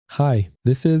Hi,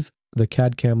 this is the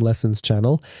CAD CAM Lessons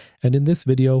channel, and in this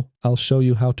video, I'll show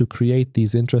you how to create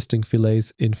these interesting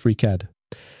fillets in FreeCAD.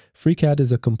 FreeCAD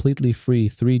is a completely free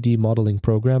 3D modeling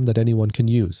program that anyone can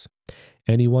use.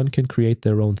 Anyone can create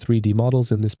their own 3D models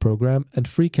in this program, and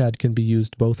FreeCAD can be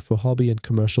used both for hobby and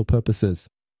commercial purposes.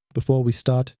 Before we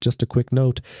start, just a quick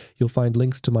note, you'll find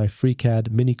links to my FreeCAD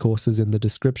mini courses in the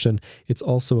description. It's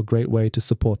also a great way to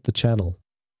support the channel.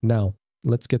 Now,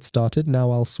 let's get started.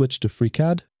 Now I'll switch to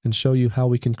FreeCAD and show you how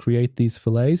we can create these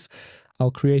fillets.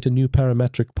 I'll create a new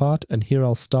parametric part, and here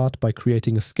I'll start by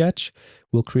creating a sketch.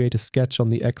 We'll create a sketch on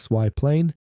the XY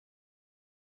plane,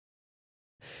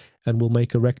 and we'll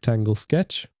make a rectangle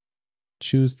sketch.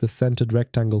 Choose the centered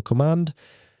rectangle command.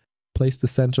 Place the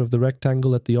center of the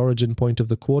rectangle at the origin point of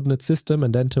the coordinate system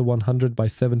and enter 100 by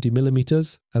 70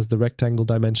 millimeters as the rectangle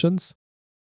dimensions.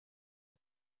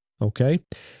 Okay.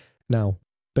 Now,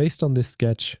 based on this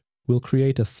sketch, we'll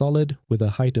create a solid with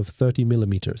a height of 30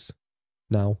 millimeters.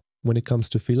 Now, when it comes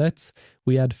to fillets,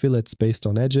 we add fillets based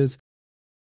on edges,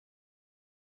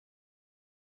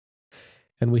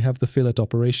 and we have the fillet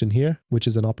operation here, which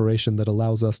is an operation that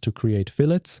allows us to create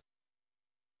fillets.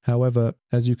 However,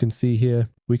 as you can see here,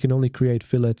 we can only create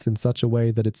fillets in such a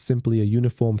way that it's simply a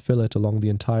uniform fillet along the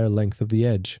entire length of the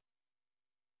edge.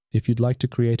 If you'd like to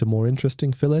create a more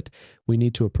interesting fillet, we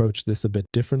need to approach this a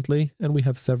bit differently, and we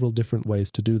have several different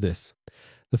ways to do this.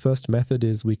 The first method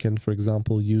is we can, for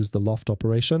example, use the loft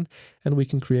operation, and we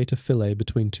can create a fillet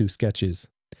between two sketches.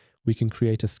 We can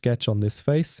create a sketch on this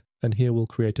face, and here we'll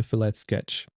create a fillet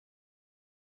sketch.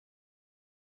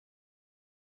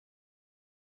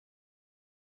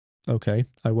 Okay,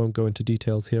 I won't go into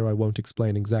details here. I won't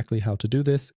explain exactly how to do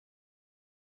this.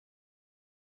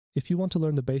 If you want to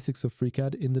learn the basics of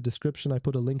FreeCAD, in the description I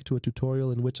put a link to a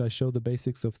tutorial in which I show the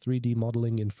basics of 3D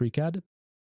modeling in FreeCAD.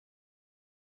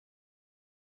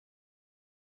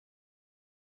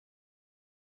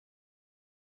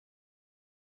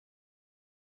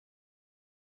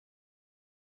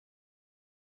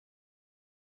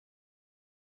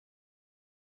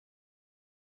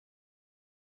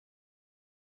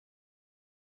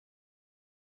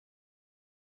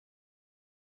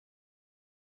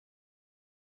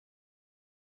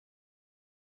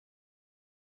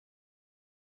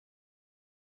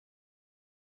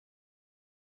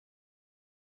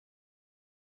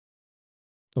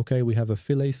 Okay, we have a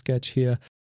fillet sketch here,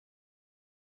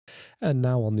 and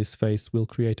now on this face we'll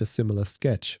create a similar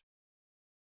sketch.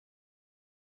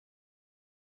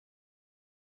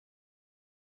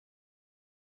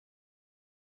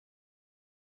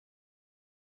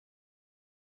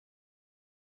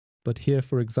 But here,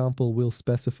 for example, we'll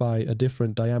specify a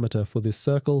different diameter for this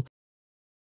circle.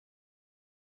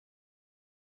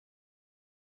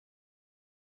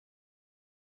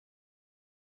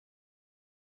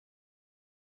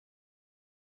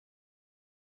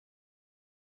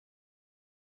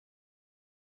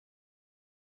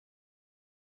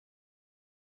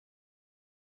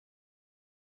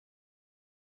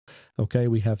 Okay,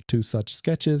 we have two such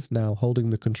sketches. Now, holding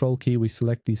the control key, we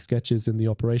select these sketches in the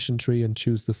operation tree and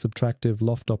choose the subtractive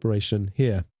loft operation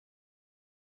here.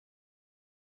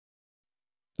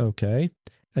 Okay,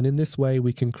 and in this way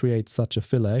we can create such a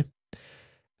fillet,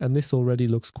 and this already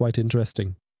looks quite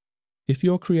interesting. If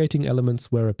you're creating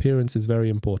elements where appearance is very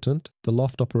important, the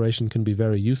loft operation can be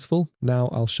very useful. Now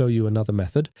I'll show you another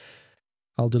method.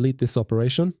 I'll delete this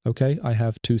operation. Okay, I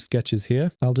have two sketches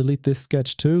here. I'll delete this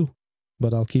sketch too,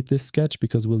 but I'll keep this sketch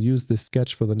because we'll use this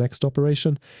sketch for the next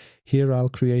operation. Here I'll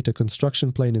create a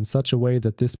construction plane in such a way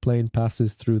that this plane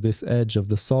passes through this edge of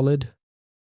the solid.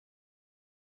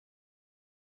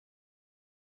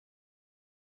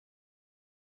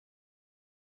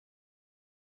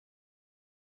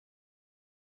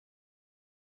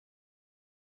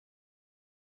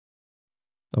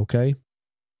 Okay,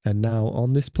 and now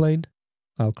on this plane,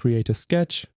 I'll create a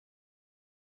sketch.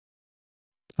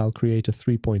 I'll create a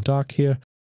 3-point arc here.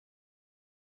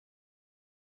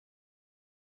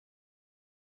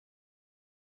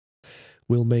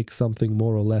 We'll make something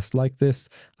more or less like this.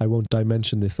 I won't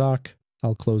dimension this arc.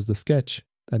 I'll close the sketch,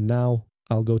 and now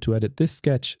I'll go to edit this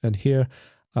sketch, and here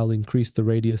I'll increase the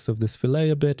radius of this fillet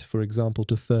a bit, for example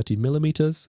to 30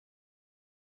 millimeters.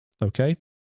 Okay.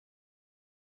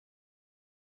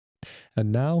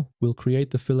 And now we'll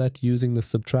create the fillet using the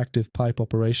subtractive pipe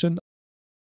operation.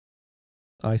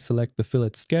 I select the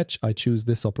fillet sketch, I choose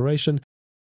this operation,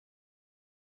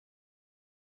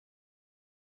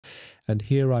 and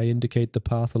here I indicate the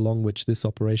path along which this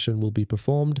operation will be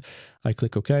performed. I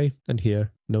click OK, and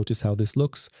here, notice how this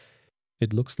looks.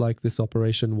 It looks like this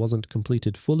operation wasn't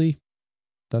completed fully.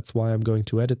 That's why I'm going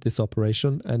to edit this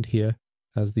operation, and here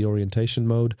as the orientation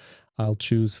mode, I'll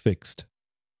choose fixed.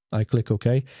 I click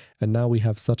OK, and now we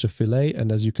have such a fillet,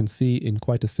 and as you can see, in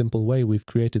quite a simple way, we've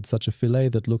created such a fillet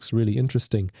that looks really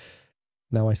interesting.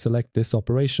 Now I select this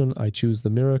operation, I choose the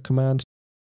mirror command,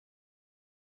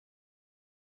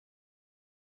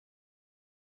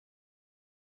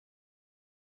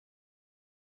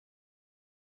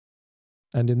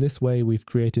 and in this way we've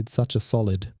created such a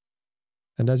solid.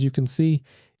 And as you can see,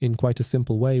 in quite a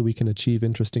simple way we can achieve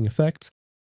interesting effects,